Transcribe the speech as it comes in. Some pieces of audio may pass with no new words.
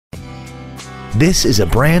This is a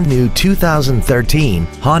brand new 2013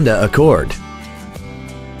 Honda Accord.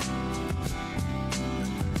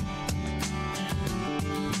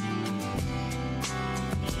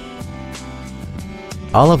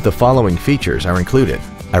 All of the following features are included: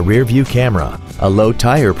 a rear-view camera, a low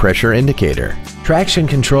tire pressure indicator, traction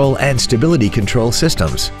control and stability control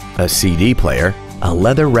systems, a CD player, a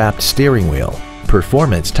leather-wrapped steering wheel,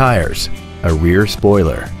 performance tires, a rear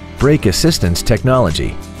spoiler, brake assistance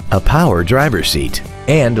technology, a power driver's seat,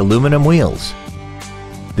 and aluminum wheels.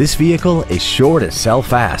 This vehicle is sure to sell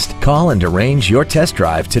fast. Call and arrange your test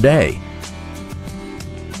drive today.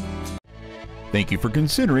 Thank you for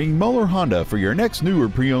considering Muller Honda for your next new or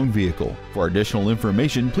pre-owned vehicle. For additional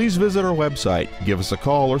information, please visit our website, give us a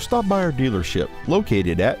call, or stop by our dealership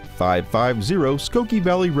located at 550 Skokie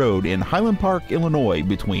Valley Road in Highland Park, Illinois,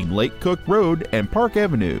 between Lake Cook Road and Park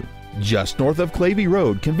Avenue, just north of Clavey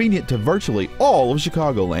Road, convenient to virtually all of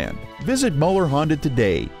Chicagoland. Visit Muller Honda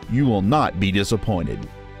today. You will not be disappointed.